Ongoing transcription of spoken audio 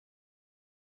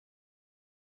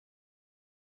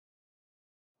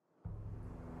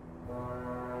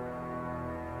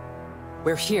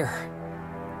We're here.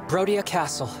 Brodia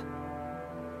Castle.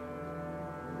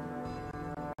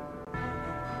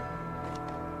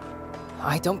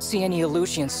 I don't see any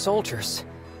Elusian soldiers.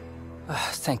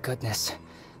 Thank goodness.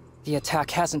 The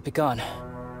attack hasn't begun.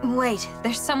 Wait,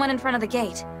 there's someone in front of the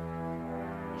gate.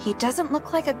 He doesn't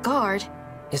look like a guard.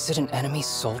 Is it an enemy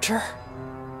soldier?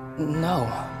 No,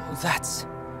 that's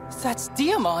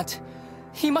Diamant!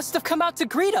 He must have come out to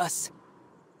greet us!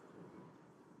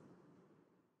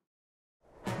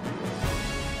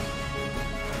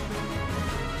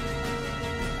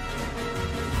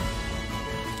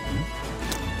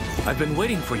 I've been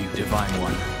waiting for you, Divine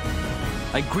One.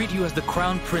 I greet you as the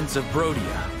Crown Prince of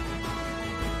Brodia.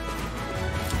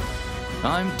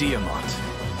 I'm Diamant.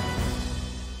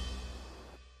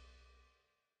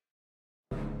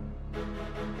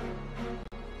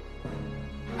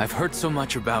 I've heard so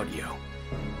much about you.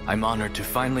 I'm honored to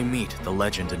finally meet the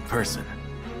legend in person.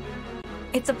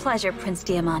 It's a pleasure, Prince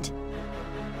Diamant.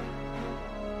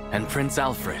 And Prince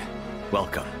Alfred,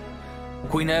 welcome.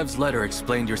 Queen Ev's letter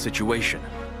explained your situation.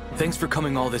 Thanks for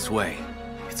coming all this way.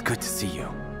 It's good to see you.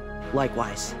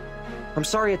 Likewise. I'm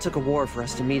sorry it took a war for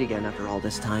us to meet again after all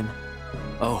this time.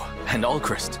 Oh, and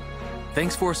Alcryst.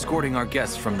 Thanks for escorting our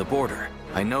guests from the border.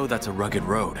 I know that's a rugged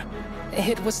road.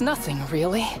 It was nothing,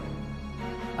 really.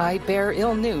 I bear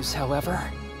ill news, however.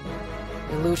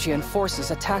 Elusian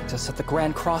forces attacked us at the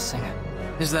Grand Crossing.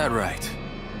 Is that right?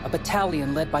 A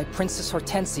battalion led by Princess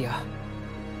Hortensia.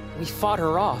 We fought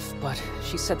her off, but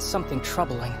she said something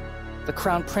troubling. The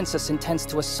Crown Princess intends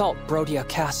to assault Brodia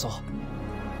Castle.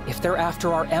 If they're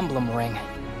after our emblem ring,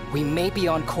 we may be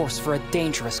on course for a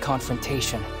dangerous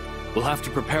confrontation. We'll have to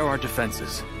prepare our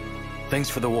defenses. Thanks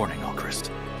for the warning, Alcryst.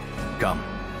 Come.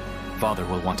 Father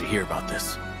will want to hear about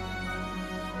this.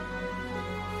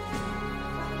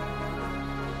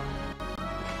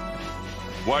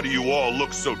 Why do you all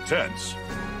look so tense?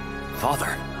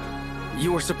 Father,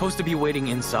 you were supposed to be waiting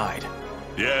inside.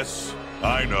 Yes,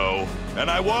 I know. And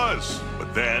I was.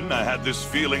 But then I had this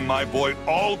feeling my boy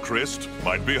Alcryst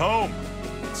might be home.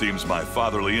 It seems my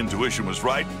fatherly intuition was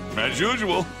right, as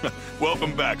usual.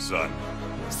 Welcome back, son.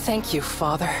 Thank you,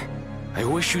 Father. I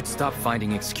wish you'd stop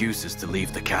finding excuses to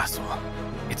leave the castle.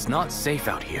 It's not safe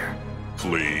out here.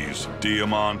 Please,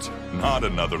 Diamant, not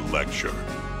another lecture.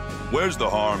 Where's the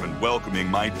harm in welcoming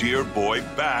my dear boy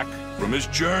back from his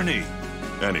journey?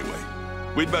 Anyway,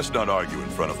 we'd best not argue in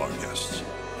front of our guests.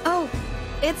 Oh,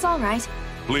 it's all right.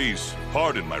 Please,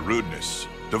 pardon my rudeness.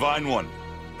 Divine One,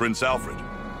 Prince Alfred,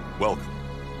 welcome.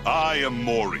 I am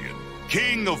Morion,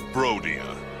 King of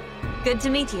Brodia. Good to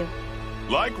meet you.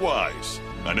 Likewise,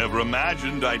 I never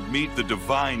imagined I'd meet the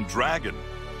Divine Dragon.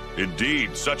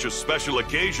 Indeed, such a special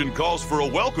occasion calls for a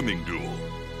welcoming duel.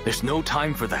 There's no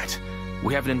time for that.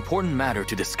 We have an important matter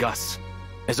to discuss.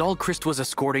 As Alcryst was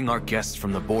escorting our guests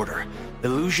from the border,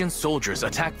 Elusian soldiers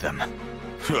attacked them.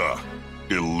 Huh,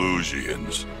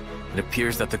 Elusians. It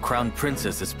appears that the Crown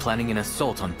Princess is planning an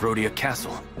assault on Brodia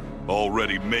Castle.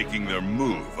 Already making their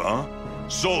move, huh?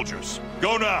 Soldiers,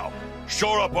 go now!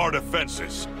 Shore up our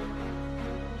defenses!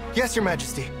 Yes, Your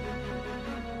Majesty.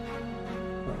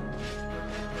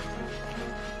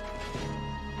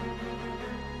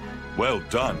 Well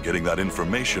done getting that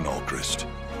information, Alcryst.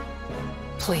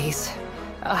 Please,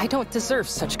 I don't deserve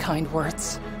such kind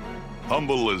words.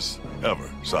 Humble as ever,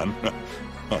 son.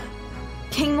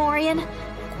 King Morion,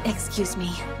 excuse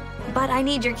me, but I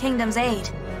need your kingdom's aid.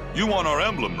 You want our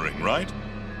emblem ring, right?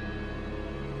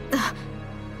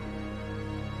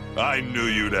 I knew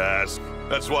you'd ask.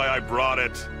 That's why I brought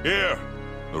it. Here,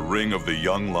 the ring of the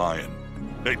young lion.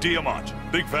 Hey, Diamant,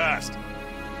 think fast.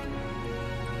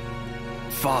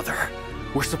 Father,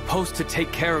 we're supposed to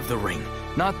take care of the ring,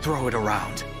 not throw it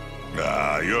around.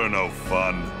 Ah, you're no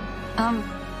fun.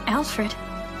 Alfred,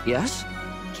 Yes?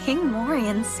 King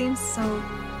Morion seems so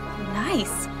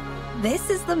nice. This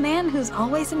is the man who's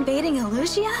always invading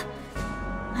Elusia?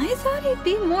 I thought he'd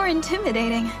be more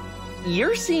intimidating.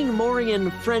 You're seeing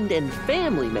Morion friend and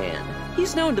family man.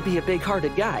 He's known to be a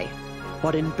big-hearted guy.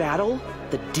 But in battle,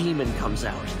 the demon comes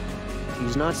out.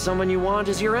 He's not someone you want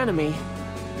as your enemy.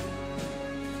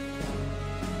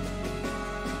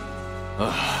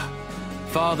 Ugh.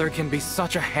 Father can be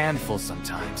such a handful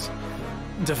sometimes.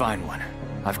 Divine One,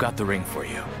 I've got the ring for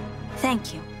you.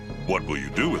 Thank you. What will you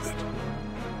do with it?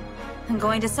 I'm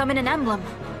going to summon an emblem.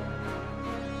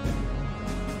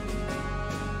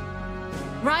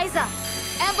 Rise up!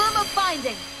 Emblem of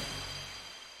Binding!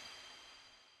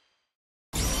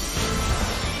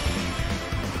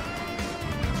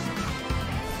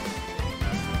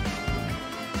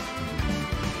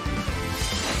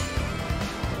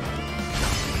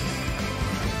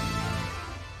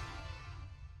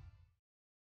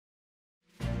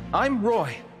 I'm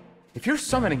Roy. If you're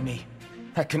summoning me,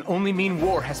 that can only mean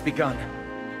war has begun.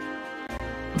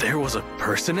 There was a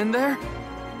person in there?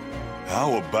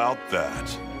 How about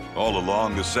that? All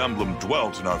along, this emblem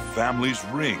dwelt in our family's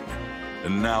ring.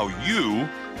 And now you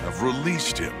have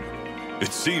released him.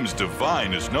 It seems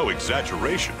divine is no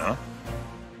exaggeration, huh?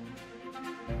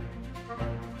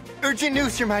 Urgent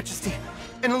news, Your Majesty.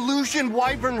 An Elusian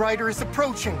Wyvern Rider is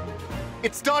approaching.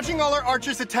 It's dodging all our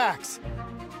archers' attacks.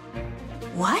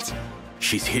 What?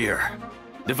 She's here.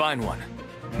 Divine One,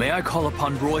 may I call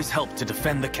upon Roy's help to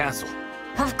defend the castle?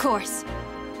 Of course.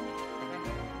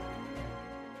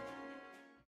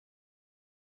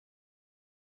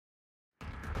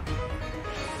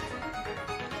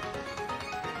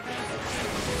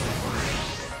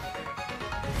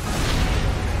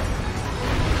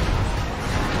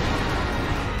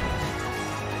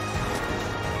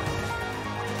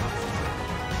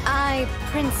 I,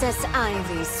 Princess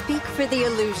Ivy, speak for the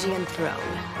Elusian throne.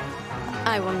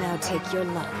 I will now take your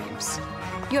lives,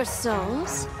 your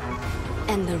souls,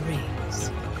 and the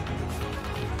rings.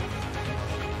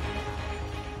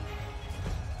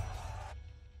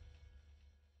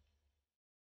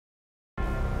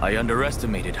 I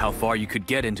underestimated how far you could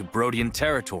get into Brodian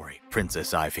territory,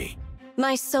 Princess Ivy.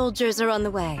 My soldiers are on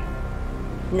the way.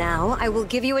 Now, I will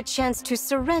give you a chance to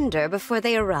surrender before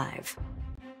they arrive.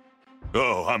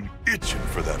 Oh, I'm itching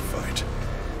for that fight.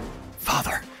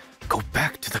 Father, go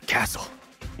back to the castle.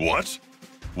 What?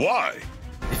 Why?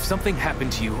 If something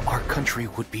happened to you, our country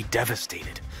would be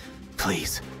devastated.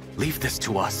 Please, leave this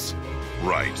to us.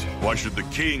 Right. Why should the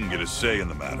king get a say in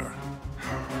the matter?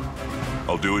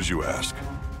 I'll do as you ask.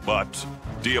 But,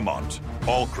 Diamant,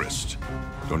 Alcryst,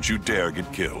 don't you dare get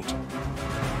killed.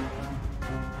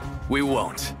 We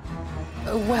won't.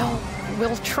 Well,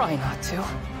 we'll try not to.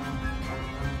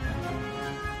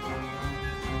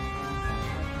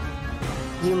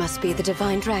 You must be the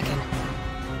Divine Dragon.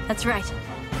 That's right.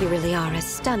 You really are as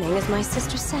stunning as my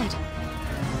sister said.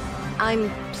 I'm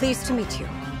pleased to meet you.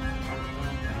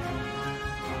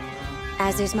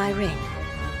 As is my ring.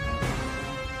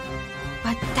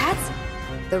 But that's...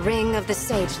 The ring of the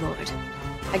Sage Lord.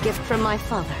 A gift from my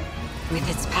father. With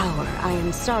its power, I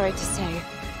am sorry to say,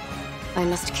 I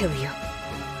must kill you.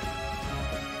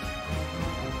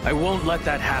 I won't let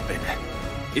that happen.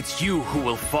 It's you who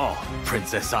will fall,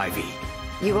 Princess Ivy.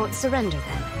 You won't surrender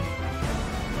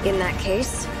then? In that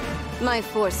case, my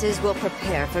forces will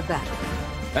prepare for battle.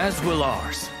 As will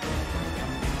ours.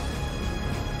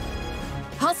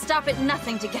 I'll stop at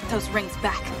nothing to get those rings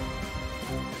back.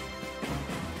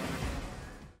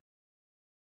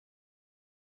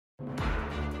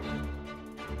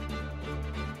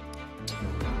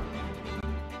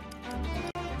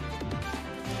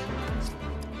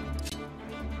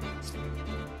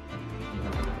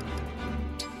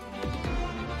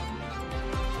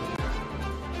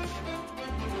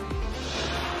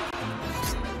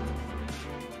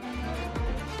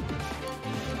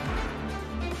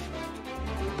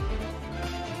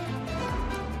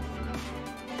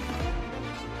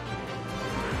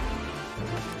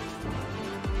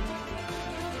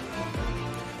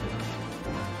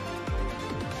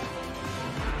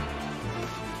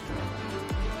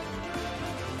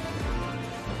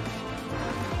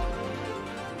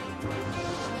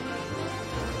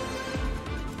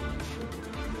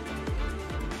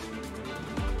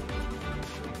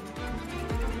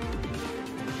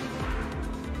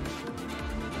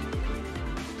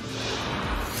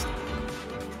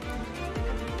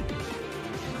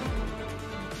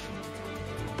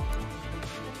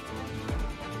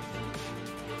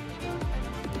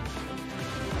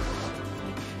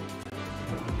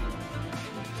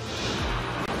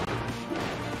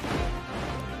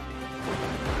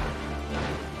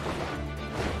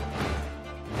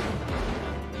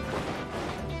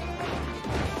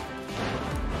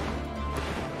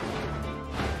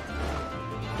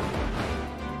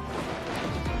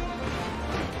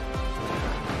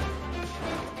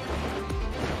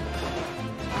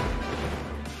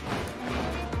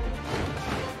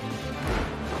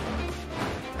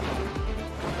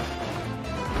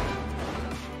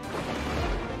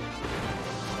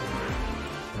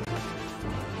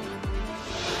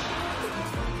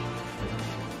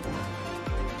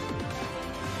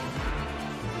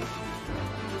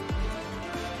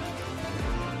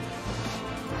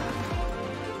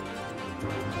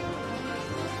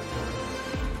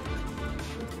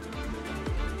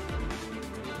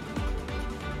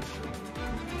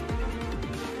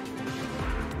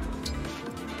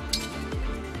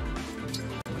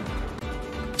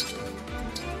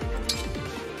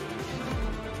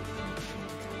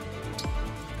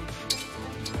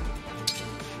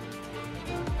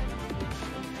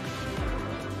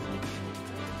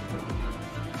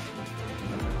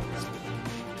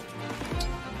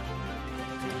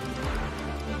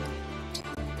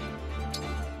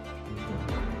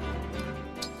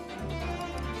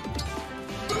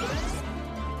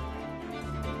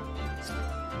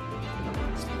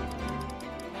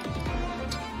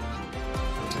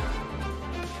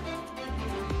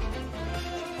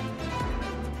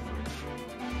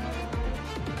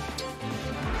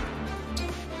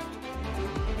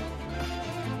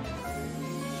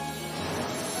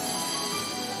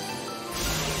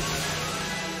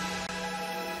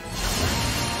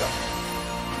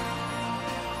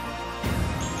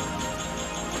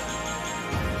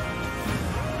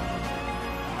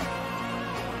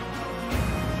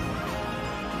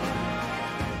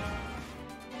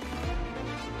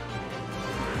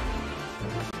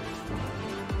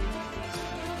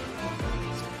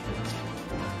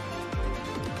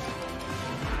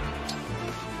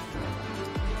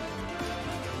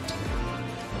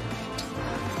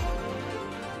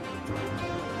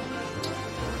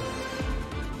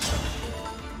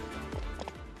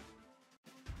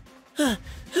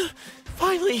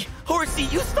 Horsey,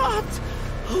 you stopped!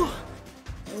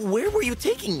 Where were you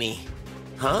taking me?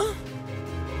 Huh?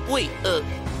 Wait,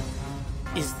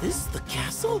 is this the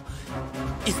castle?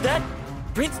 Is that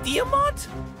Prince Diamant?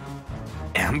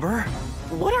 Amber?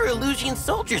 What are Elusian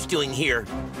soldiers doing here?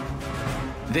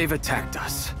 They've attacked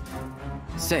us.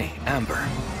 Say, Amber,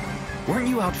 weren't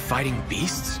you out fighting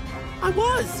beasts? I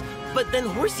was, but then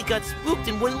Horsey got spooked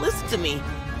and wouldn't listen to me.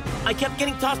 I kept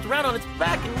getting tossed around on its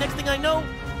back, and next thing I know,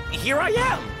 here I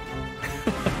am.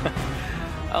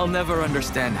 I'll never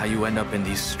understand how you end up in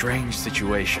these strange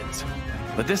situations.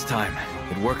 But this time,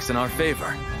 it works in our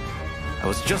favor. I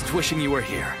was just wishing you were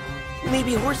here.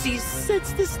 Maybe Horsey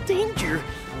sensed this danger.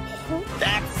 Oh,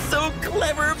 that's so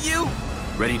clever of you!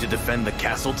 Ready to defend the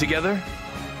castle together?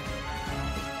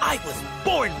 I was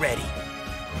born ready!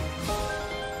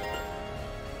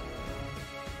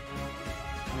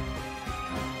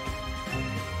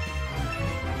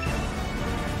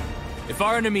 If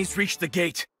our enemies reach the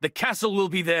gate, the castle will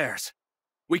be theirs.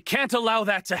 We can't allow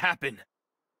that to happen.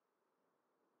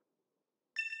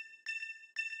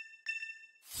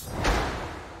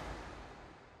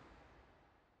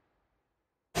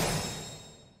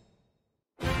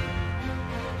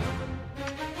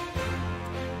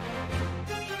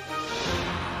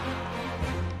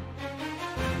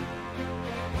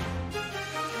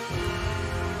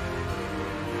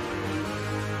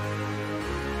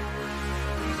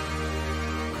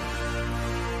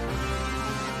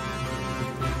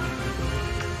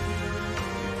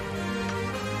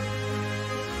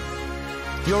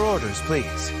 Your orders,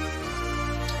 please.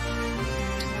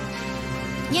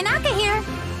 Yanaka here.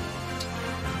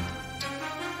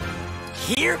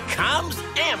 Here comes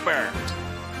Amber!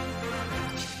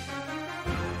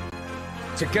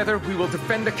 Together we will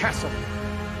defend the castle.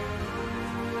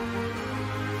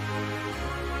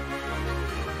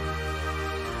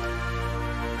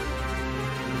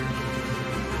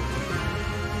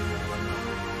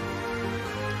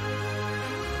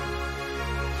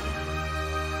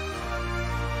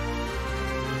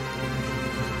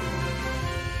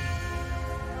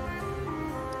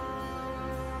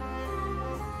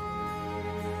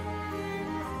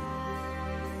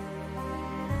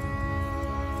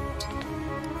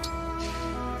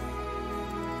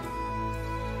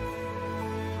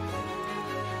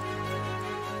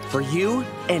 For you,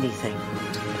 anything.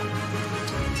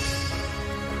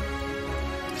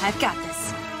 I've got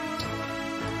this.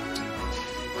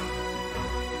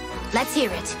 Let's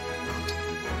hear it.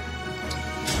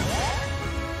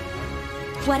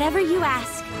 Whatever you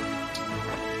ask.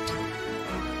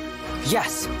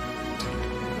 Yes.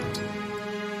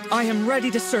 I am ready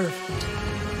to serve.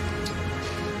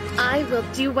 I will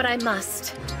do what I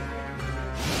must.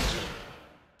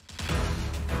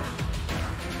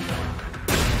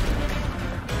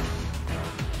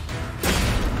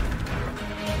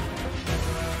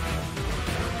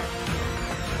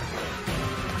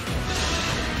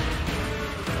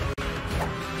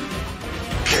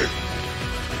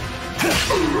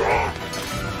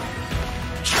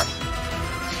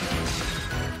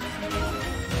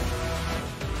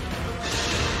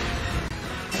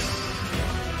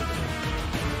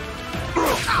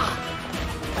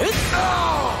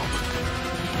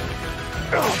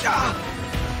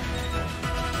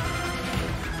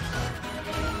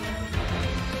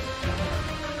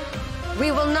 We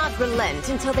will not relent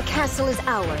until the castle is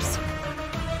ours.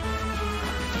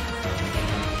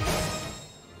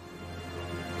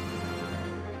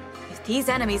 If these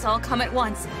enemies all come at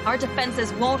once, our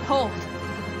defenses won't hold.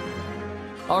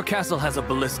 Our castle has a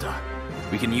ballista.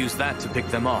 We can use that to pick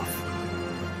them off.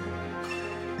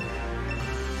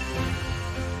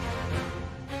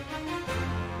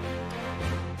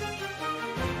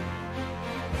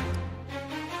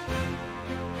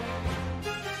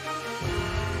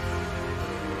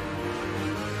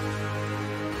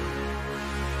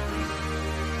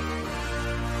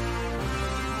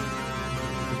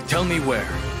 Tell me where.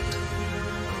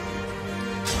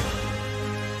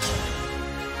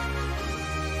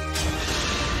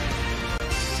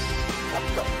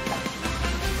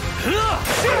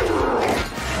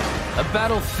 A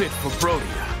battle fit for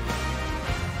Brodia.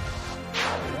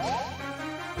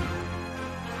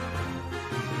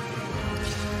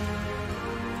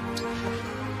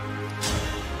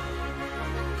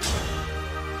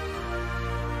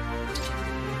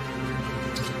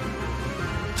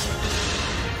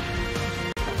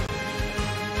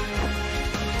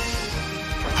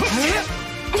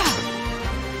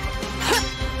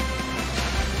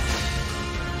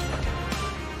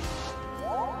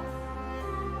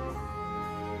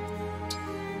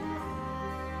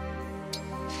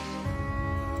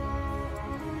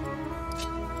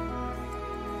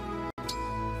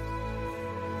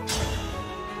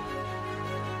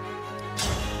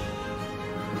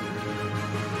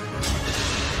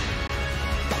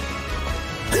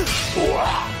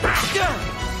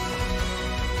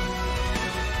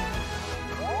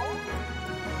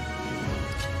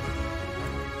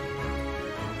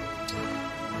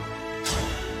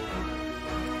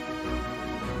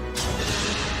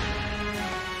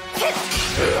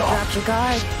 Drop your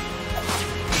guard.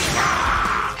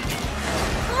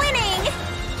 Winning!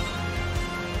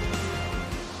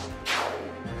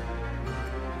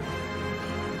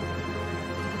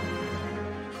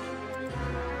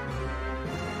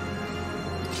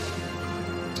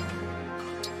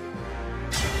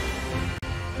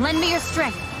 Lend me your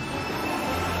strength.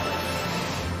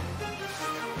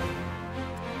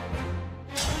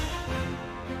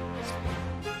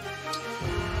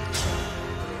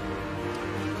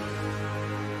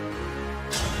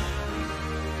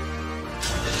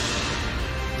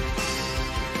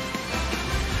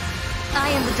 I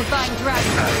am the Divine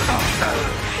Dragon.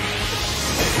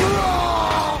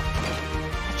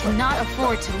 I cannot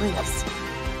afford to lose.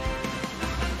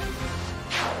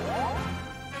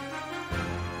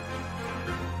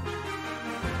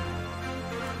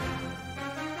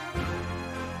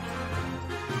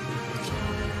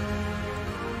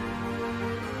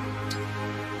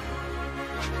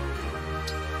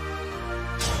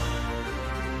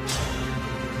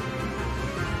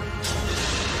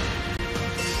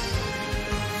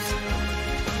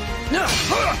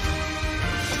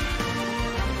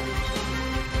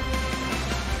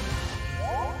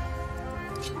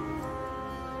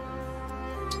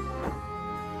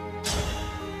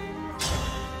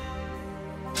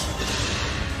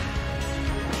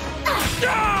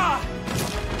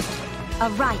 A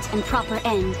right and proper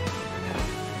end.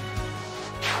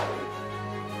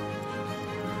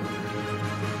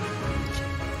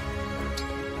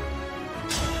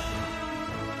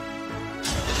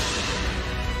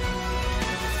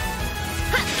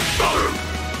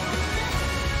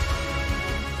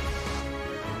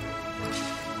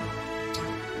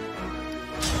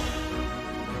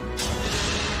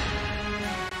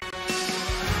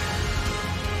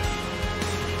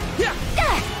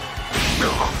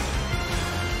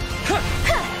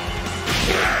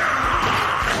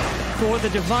 For the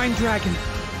Divine Dragon.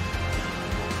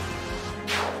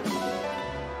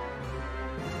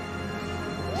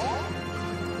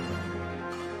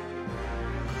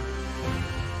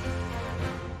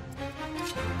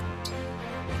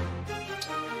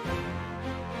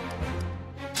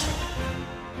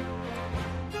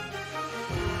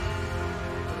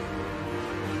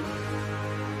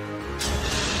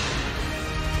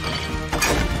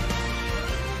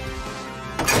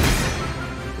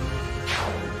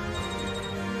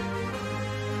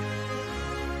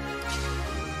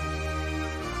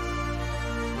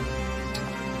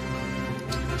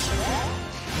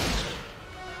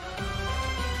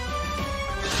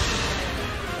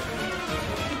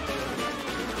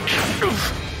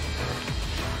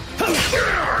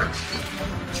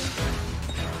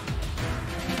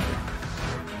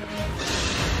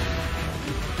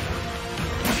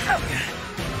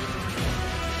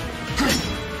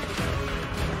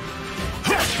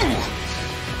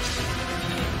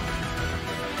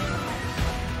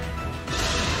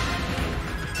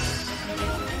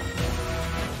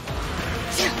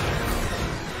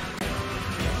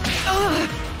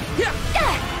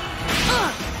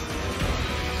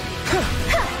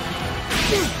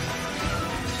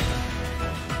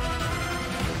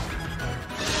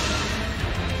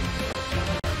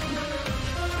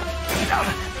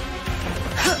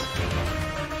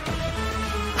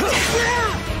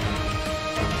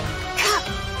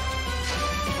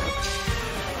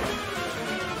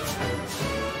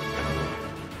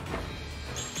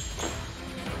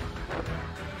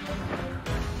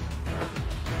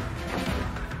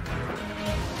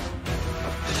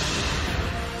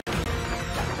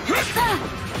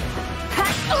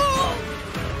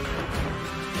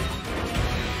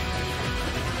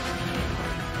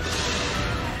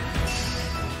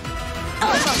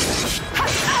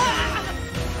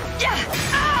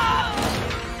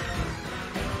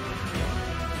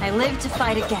 I live to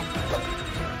fight again.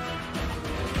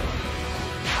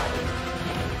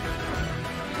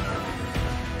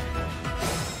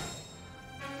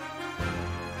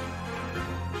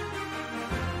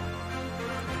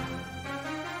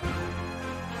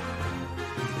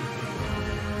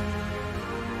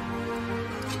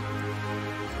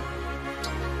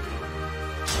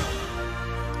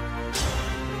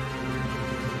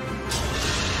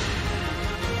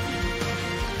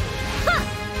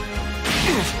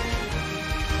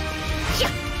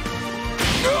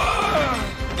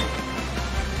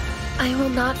 I will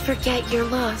not forget your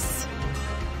loss.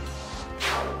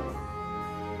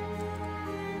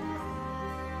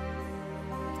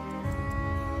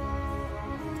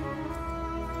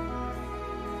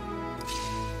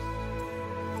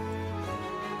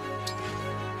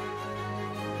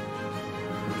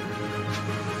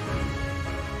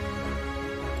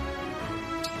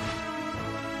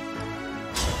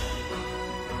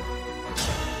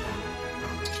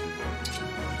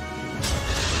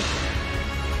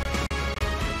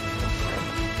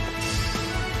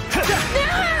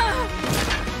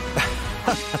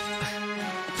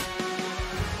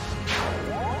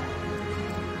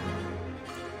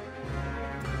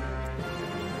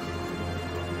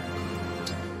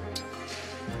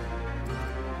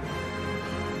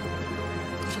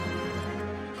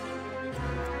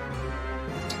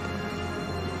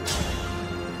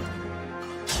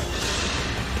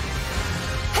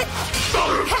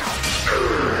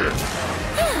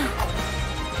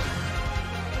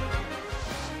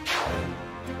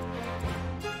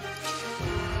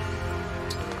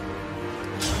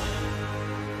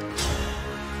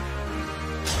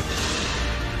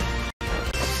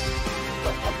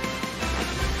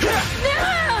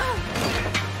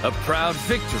 A proud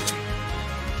victory.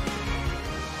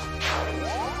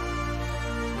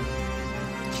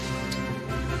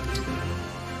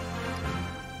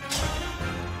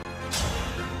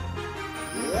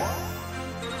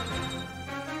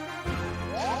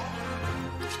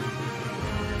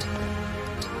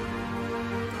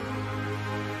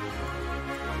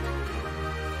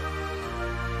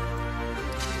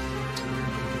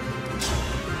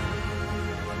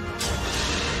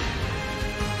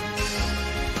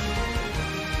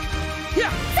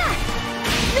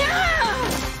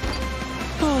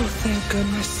 Oh, thank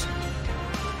goodness.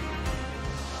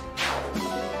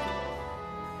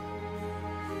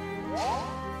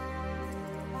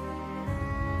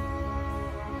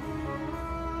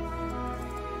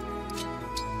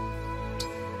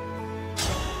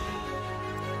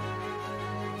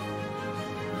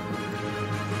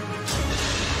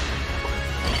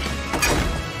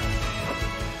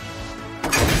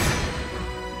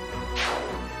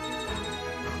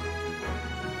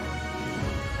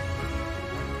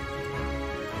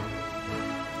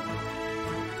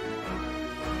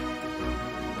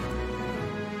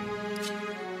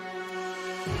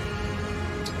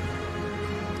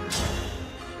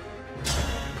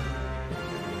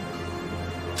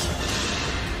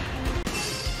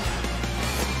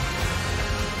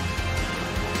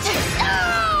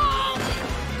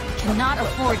 Cannot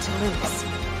afford to lose.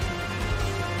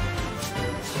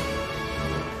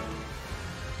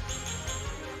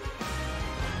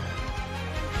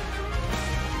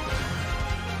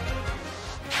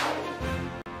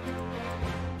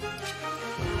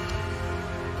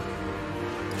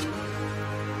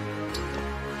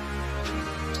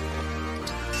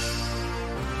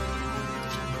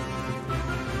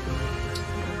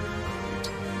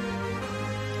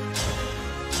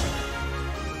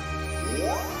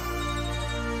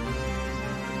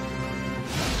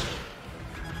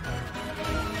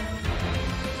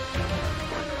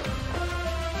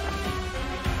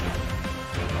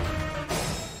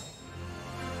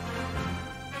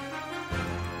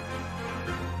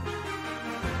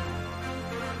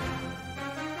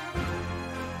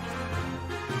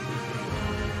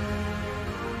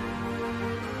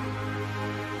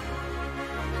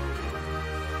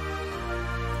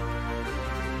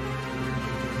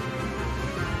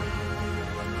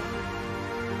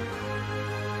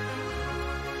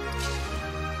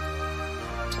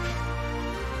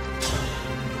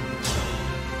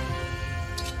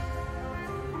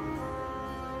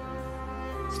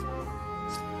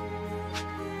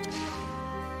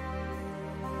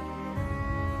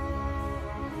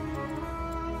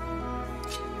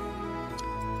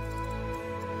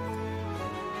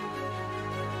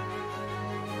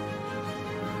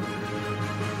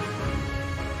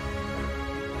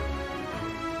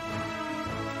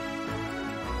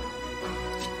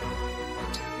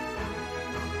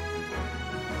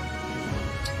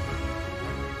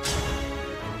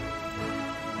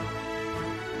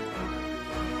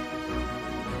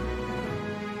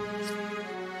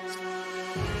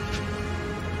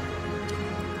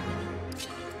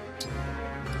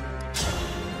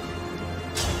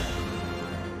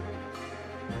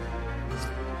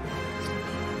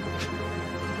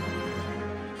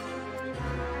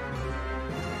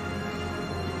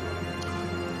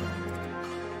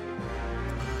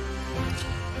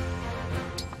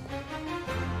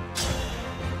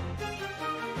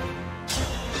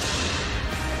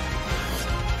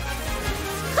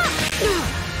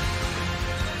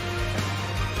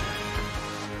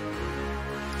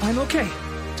 I'm okay.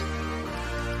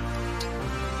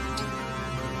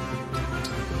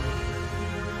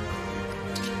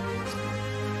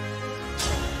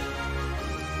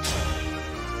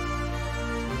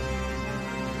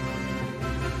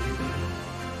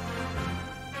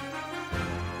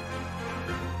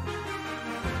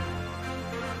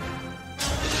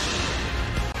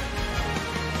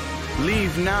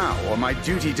 Leave now, or my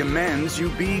duty demands you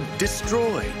be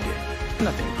destroyed.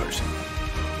 Nothing personal.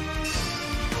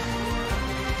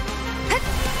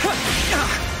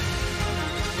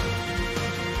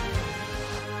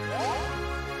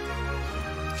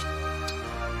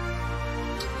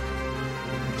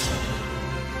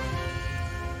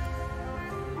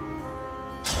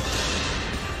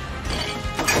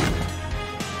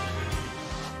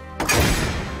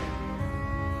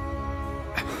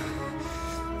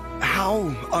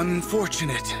 How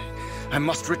unfortunate. I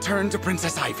must return to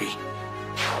Princess Ivy.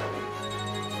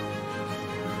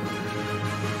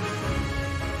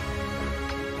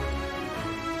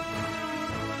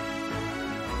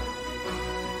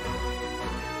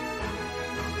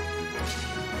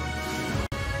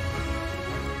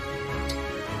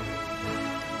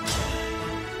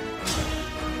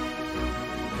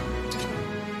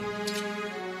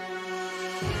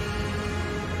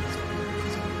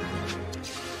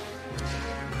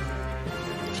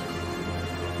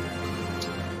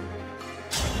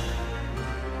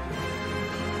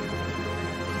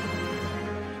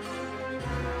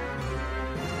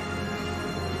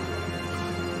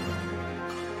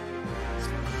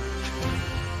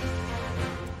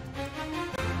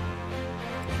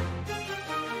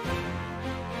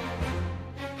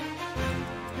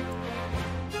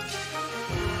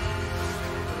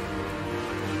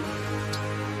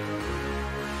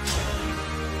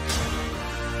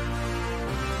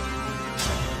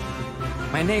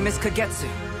 My name is Kagetsu.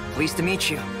 Pleased to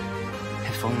meet you.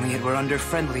 If only it were under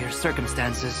friendlier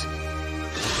circumstances.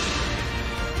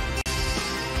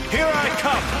 Here I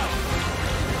come!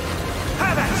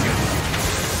 Have at you!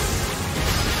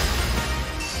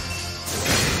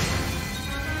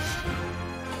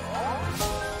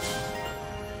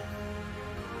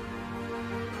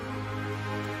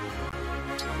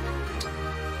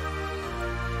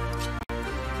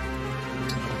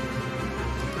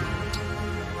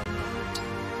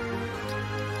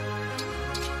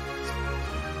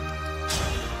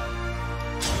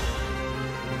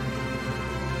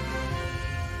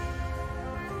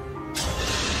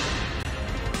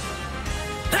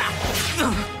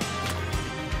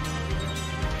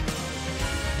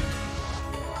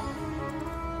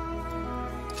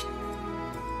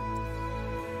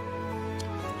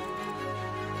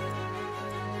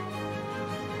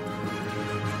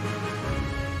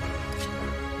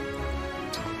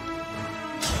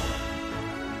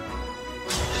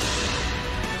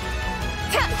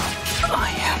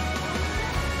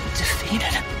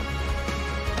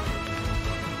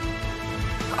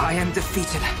 I am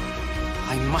defeated.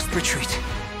 I must retreat.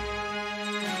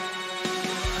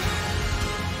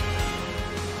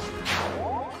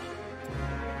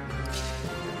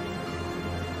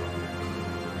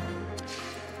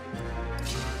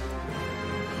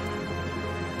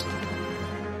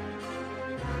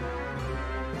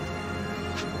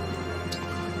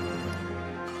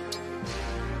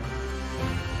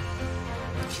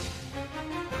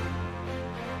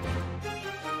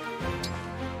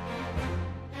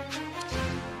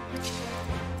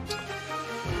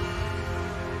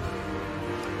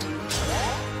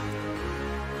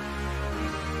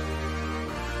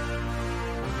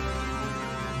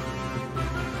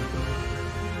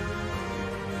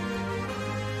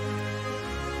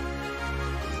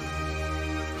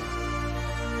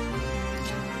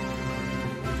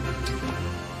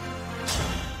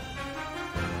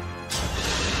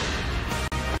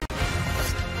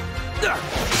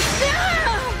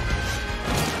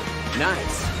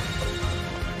 Nice.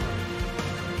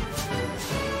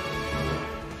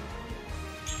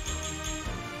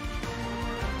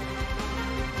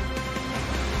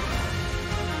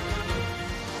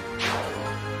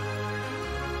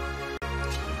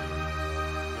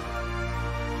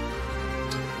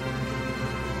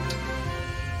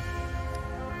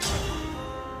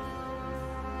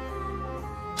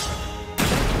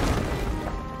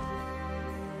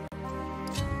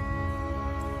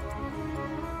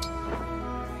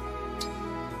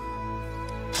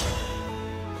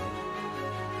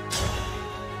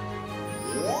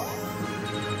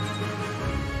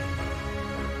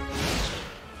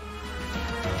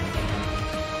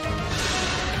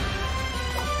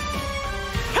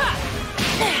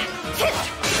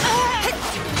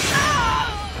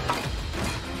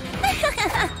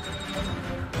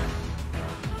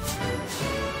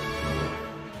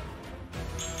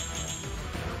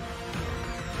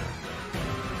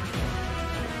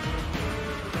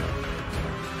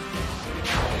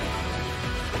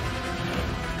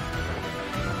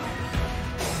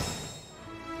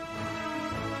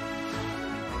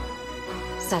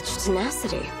 Such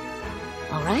tenacity.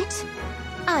 All right,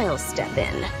 I'll step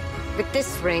in. With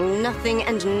this ring, nothing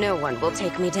and no one will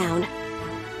take me down.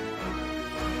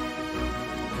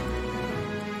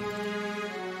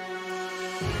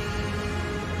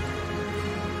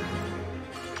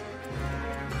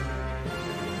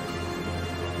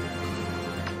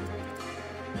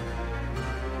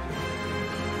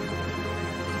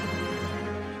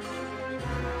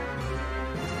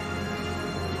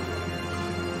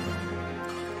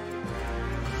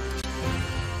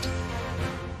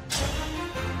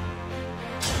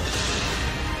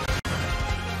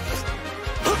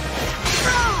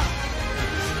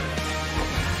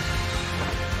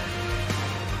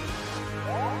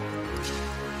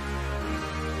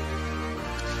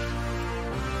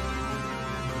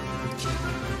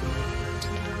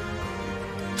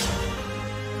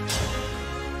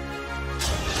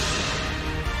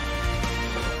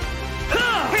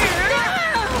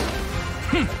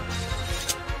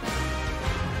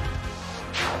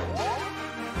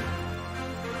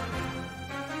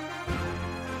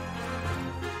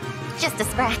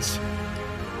 scratch.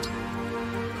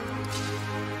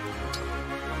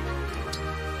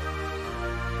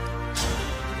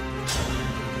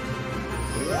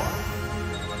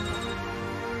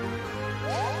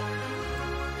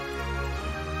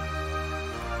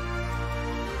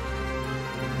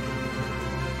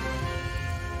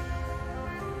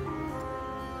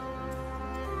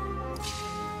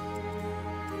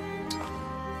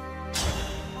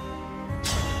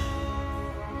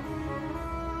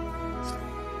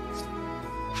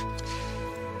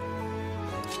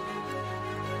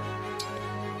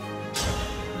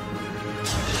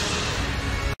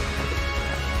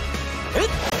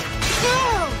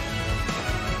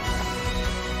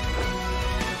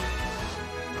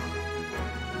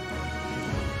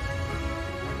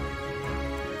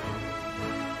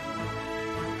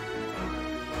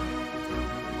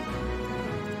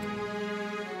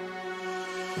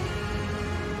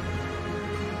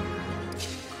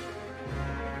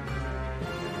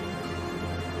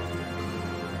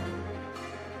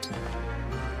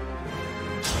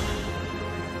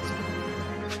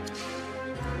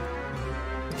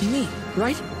 Me,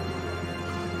 right?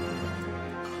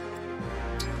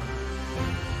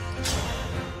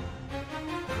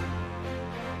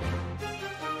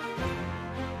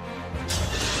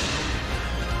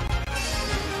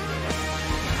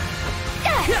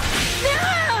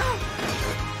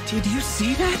 Did you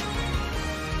see that?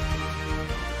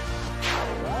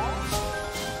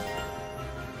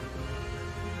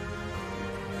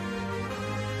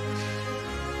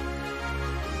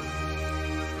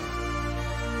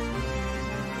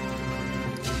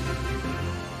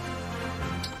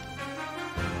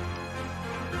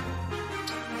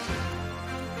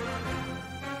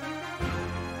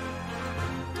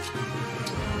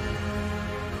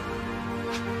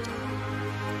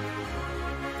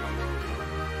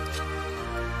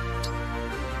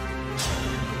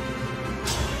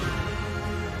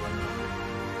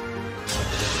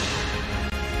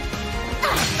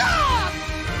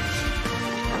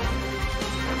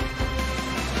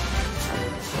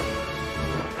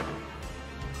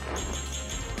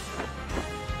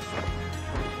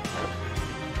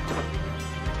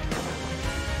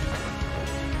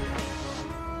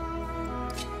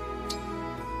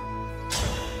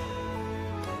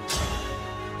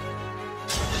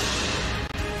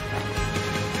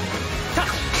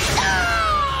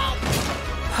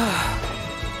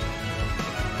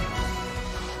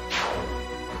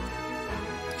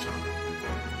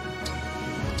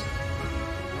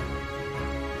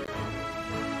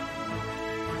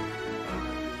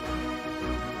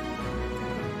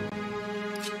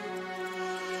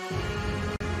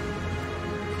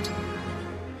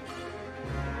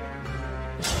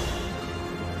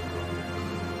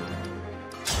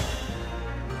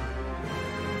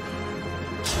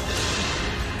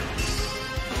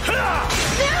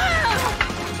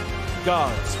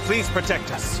 Guards, please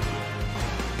protect us.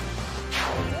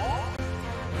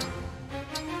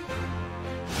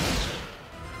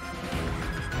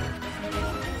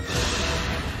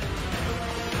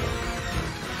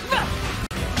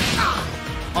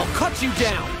 I'll cut you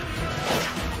down!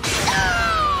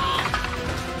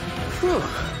 Whew.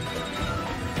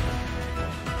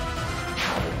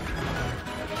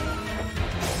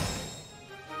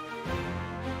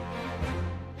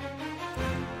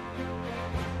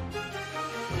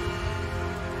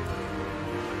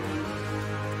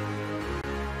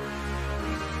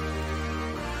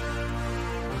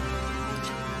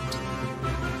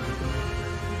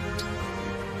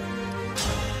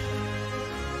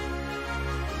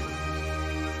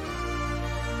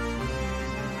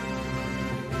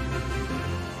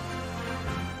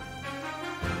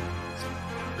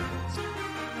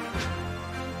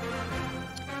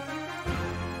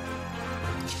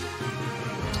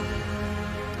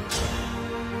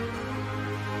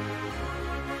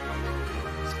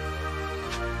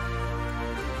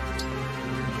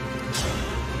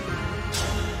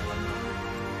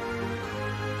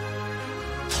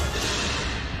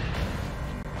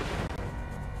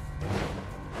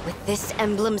 With this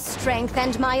emblem's strength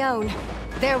and my own,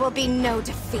 there will be no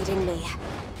defeating me.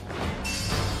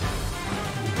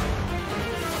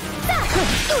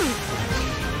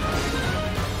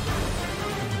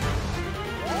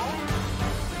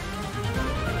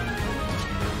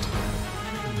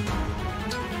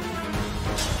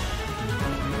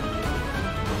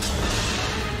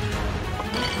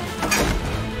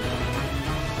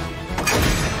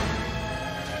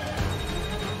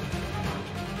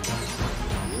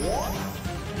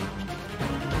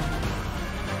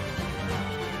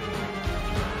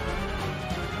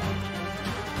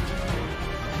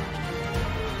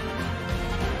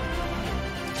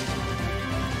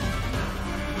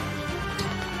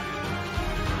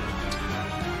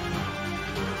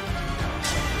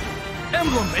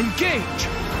 Emblem, engage!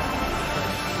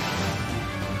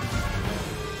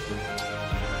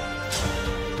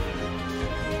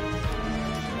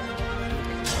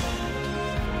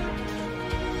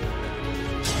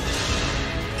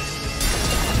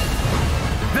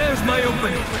 There's my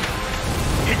opening!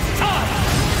 It's time!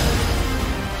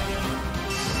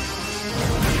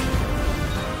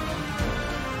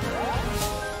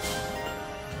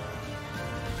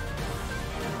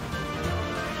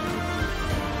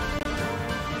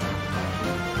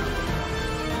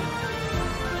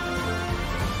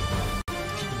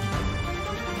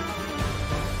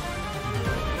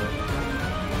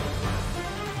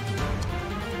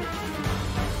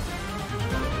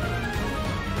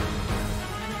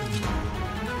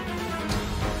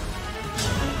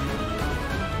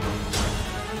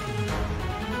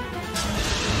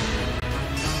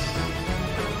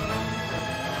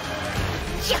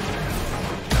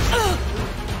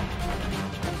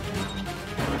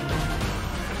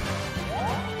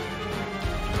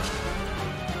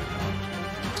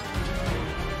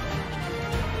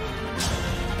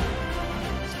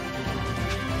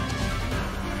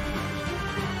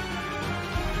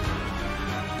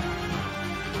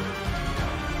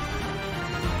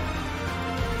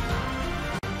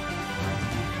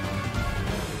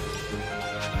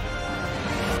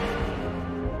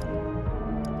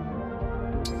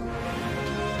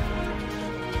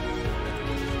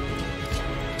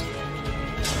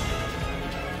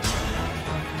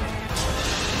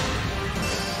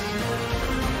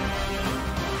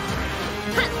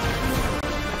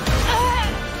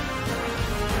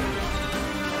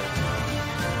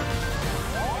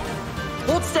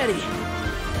 Hold steady.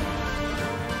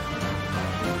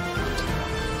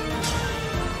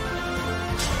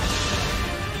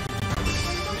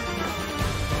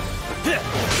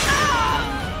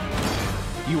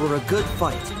 You were a good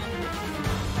fight.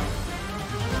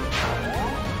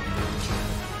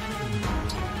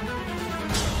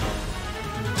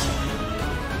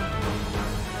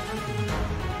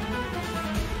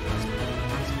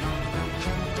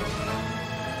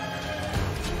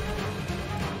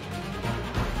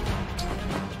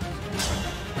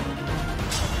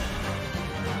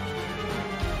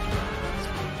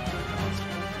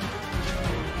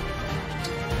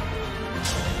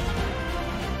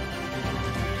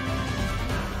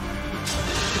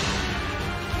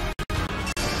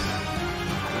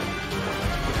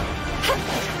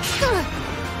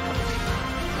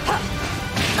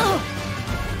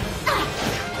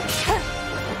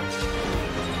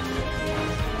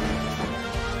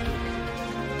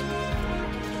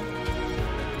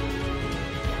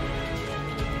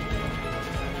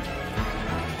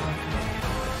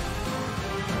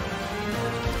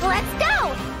 Let's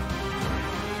go!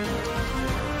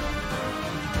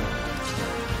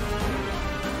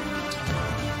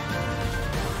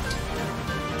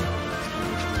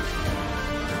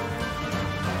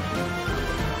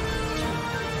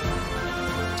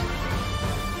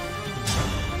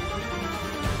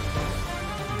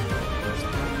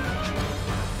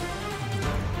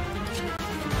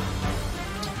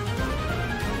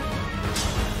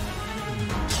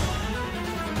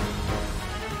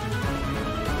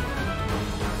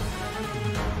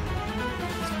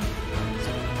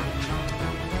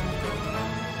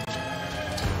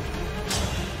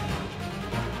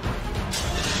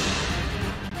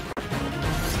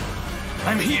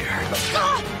 I'm here!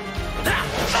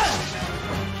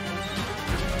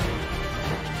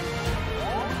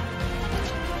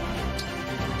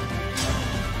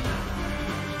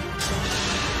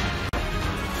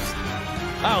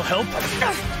 I'll help.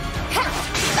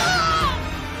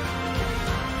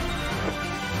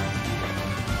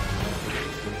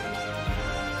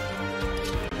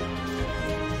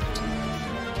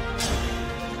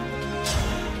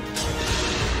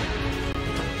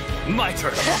 My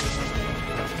turn.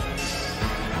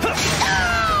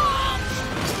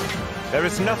 There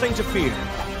is nothing to fear.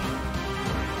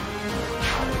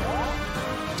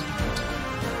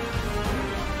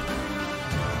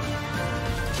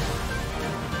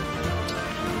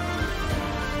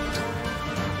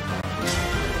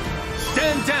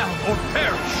 Stand down or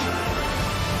perish!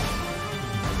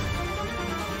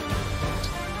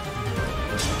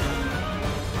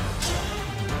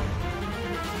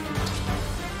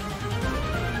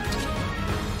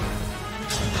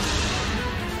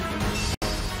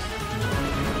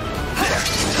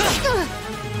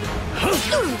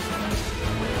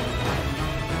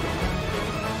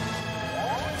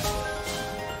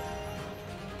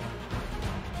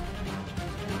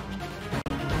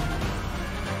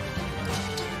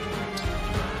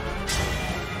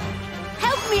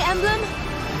 Emblem?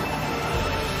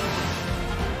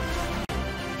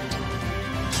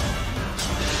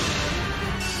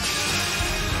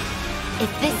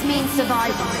 If this means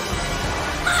survival...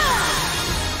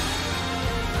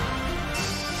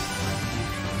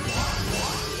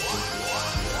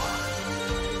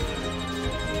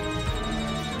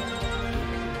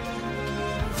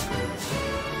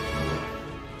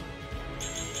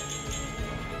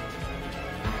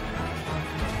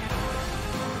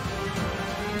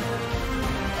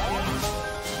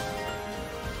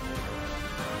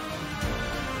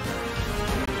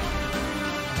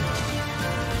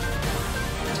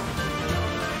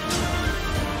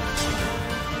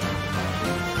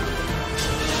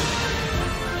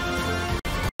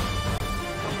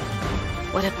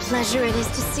 What a pleasure it is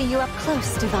to see you up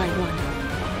close, Divine One.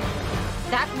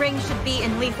 That ring should be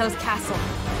in Letho's castle.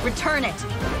 Return it.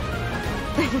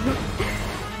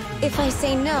 If I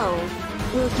say no,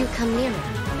 will you come nearer?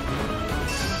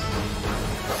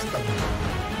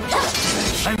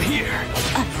 I'm here!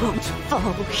 I won't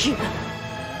fall here.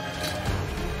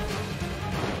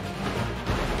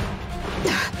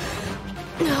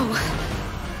 No.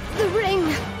 The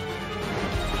ring!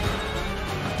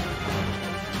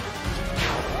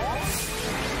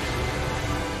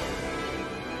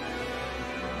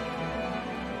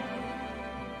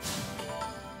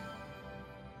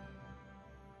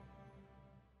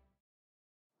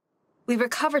 We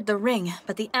recovered the ring,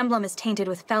 but the emblem is tainted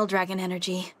with Fell Dragon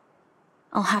energy.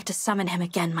 I'll have to summon him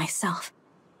again myself.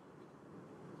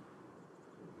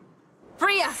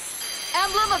 Free us!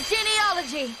 Emblem of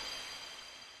genealogy!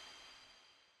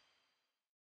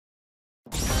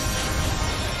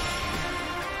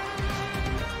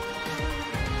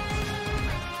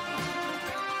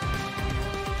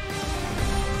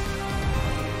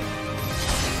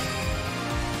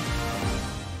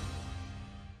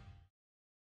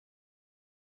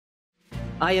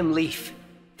 I am Leaf.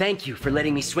 Thank you for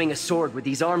letting me swing a sword with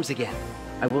these arms again.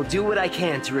 I will do what I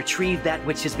can to retrieve that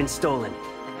which has been stolen.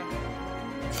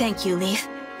 Thank you, Leaf.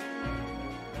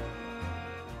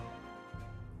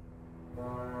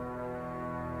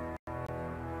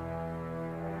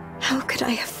 How could I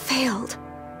have failed?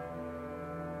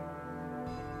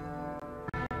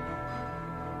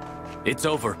 It's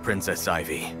over, Princess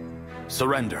Ivy.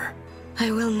 Surrender.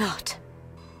 I will not.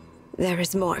 There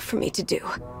is more for me to do.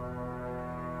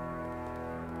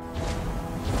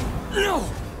 No!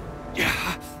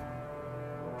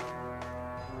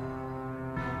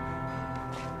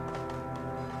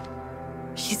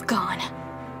 She's gone.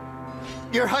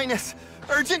 Your Highness,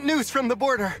 urgent news from the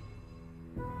border.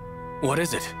 What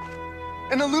is it?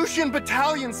 An Elusian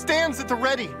battalion stands at the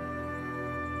ready.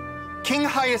 King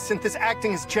Hyacinth is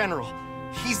acting as general.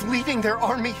 He's leading their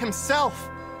army himself.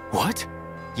 What?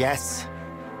 Yes.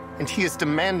 And he is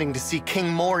demanding to see King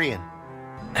Morion.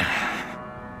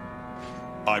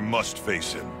 I must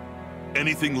face him.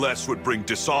 Anything less would bring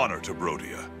dishonor to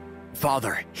Brodia.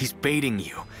 Father, he's baiting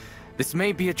you. This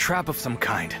may be a trap of some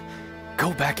kind.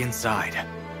 Go back inside.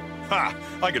 Ha!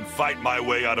 I can fight my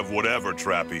way out of whatever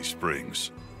trap he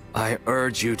springs. I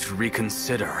urge you to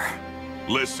reconsider.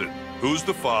 Listen, who's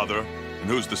the father and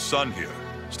who's the son here?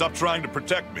 Stop trying to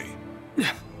protect me.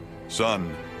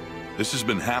 Son, this has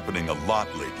been happening a lot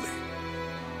lately.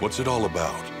 What's it all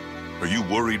about? Are you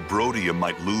worried Brodia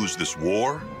might lose this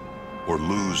war? Or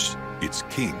lose its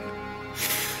king?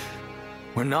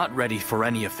 We're not ready for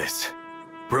any of this.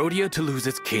 Brodia to lose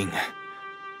its king.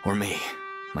 Or me,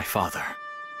 my father.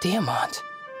 Diamant.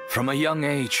 From a young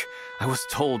age, I was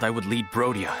told I would lead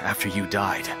Brodia after you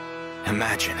died.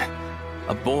 Imagine,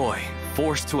 a boy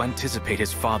forced to anticipate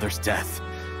his father's death.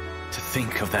 To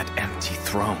think of that empty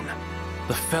throne.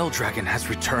 The Fell Dragon has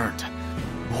returned.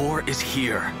 War is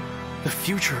here. The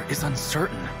future is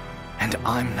uncertain. And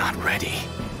I'm not ready.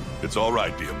 It's all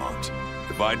right, Diamant.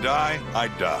 If I die, I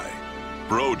die.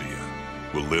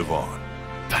 Brodia will live on.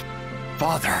 But,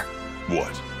 Father...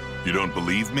 What? You don't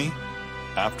believe me?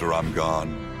 After I'm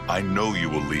gone, I know you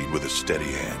will lead with a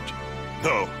steady hand.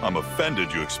 Though, I'm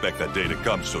offended you expect that day to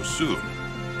come so soon.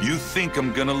 You think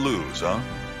I'm gonna lose, huh?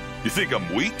 You think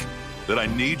I'm weak? That I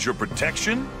need your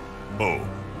protection? Oh,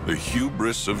 the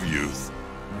hubris of youth.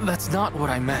 That's not what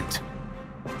I meant.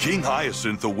 King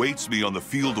Hyacinth awaits me on the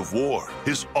field of war,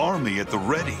 his army at the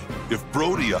ready. If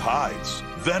Brodia hides,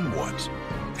 then what?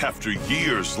 After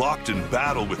years locked in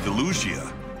battle with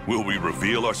Elusia, will we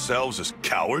reveal ourselves as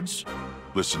cowards?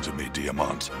 Listen to me,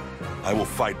 Diamant. I will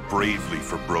fight bravely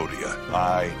for Brodia.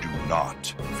 I do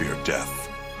not fear death.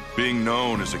 Being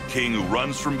known as a king who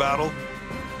runs from battle,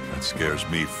 that scares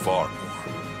me far more.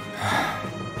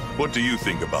 What do you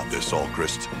think about this,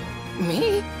 Alcryst?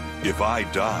 Me? If I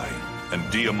die, and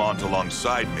Diamant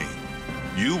alongside me,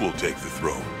 you will take the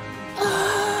throne.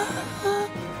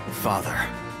 Father,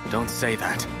 don't say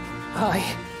that.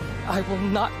 I will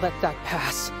not let that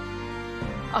pass.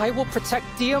 I will protect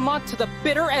Diamant to the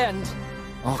bitter end.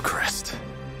 Alcryst.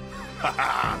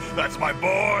 Haha, that's my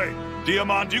boy!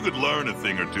 Diamant, you could learn a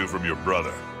thing or two from your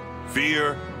brother.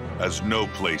 Fear has no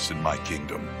place in my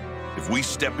kingdom. If we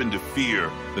step into fear,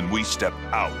 then we step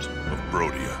out of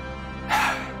Brodia.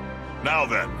 Now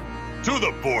then, to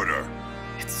the border!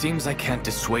 It seems I can't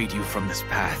dissuade you from this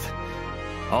path.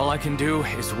 All I can do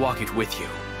is walk it with you.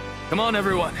 Come on,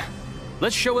 everyone.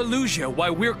 Let's show Elusia why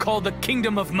we're called the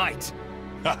Kingdom of Might.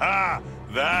 Haha,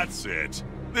 that's it.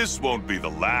 This won't be the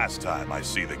last time I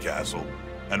see the castle.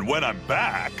 And when I'm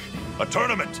back, a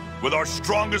tournament with our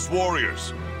strongest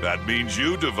warriors. That means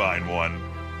you, Divine One.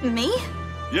 Me?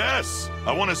 Yes,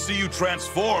 I want to see you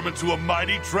transform into a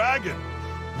mighty dragon.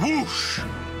 Whoosh!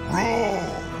 Roar!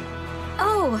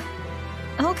 Oh,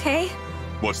 okay.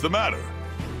 What's the matter?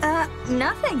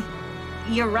 Nothing.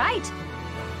 You're right.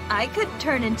 I could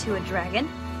turn into a dragon.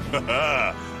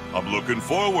 Haha, I'm looking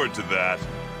forward to that.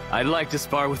 I'd like to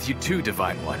spar with you too,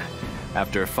 Divine One,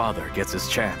 after Father gets his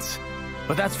chance.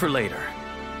 But that's for later.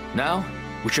 Now,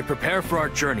 we should prepare for our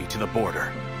journey to the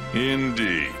border.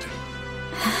 Indeed.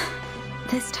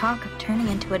 This talk of turning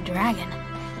into a dragon.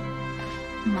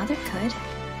 Mother could.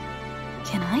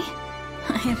 Can I?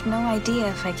 I have no idea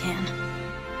if I can.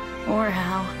 Or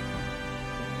how.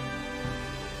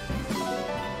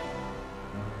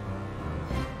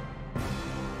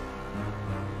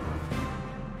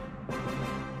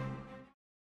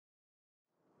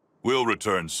 We'll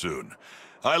return soon.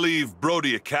 I leave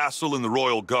Brodia Castle in the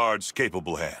Royal Guard's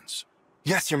capable hands.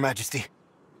 Yes, Your Majesty.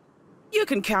 You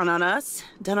can count on us.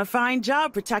 Done a fine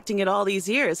job protecting it all these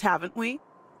years, haven't we?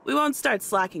 We won't start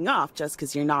slacking off just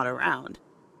because you're not around.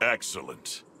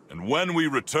 Excellent. And when we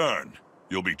return,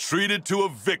 you'll be treated to a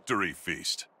victory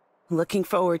feast. Looking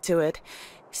forward to it.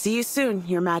 See you soon,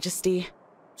 Your Majesty.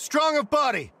 Strong of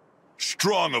body.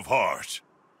 Strong of heart.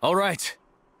 All right,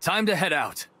 time to head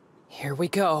out. Here we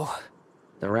go.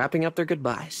 They're wrapping up their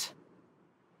goodbyes.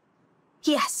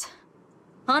 Yes.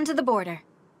 On to the border.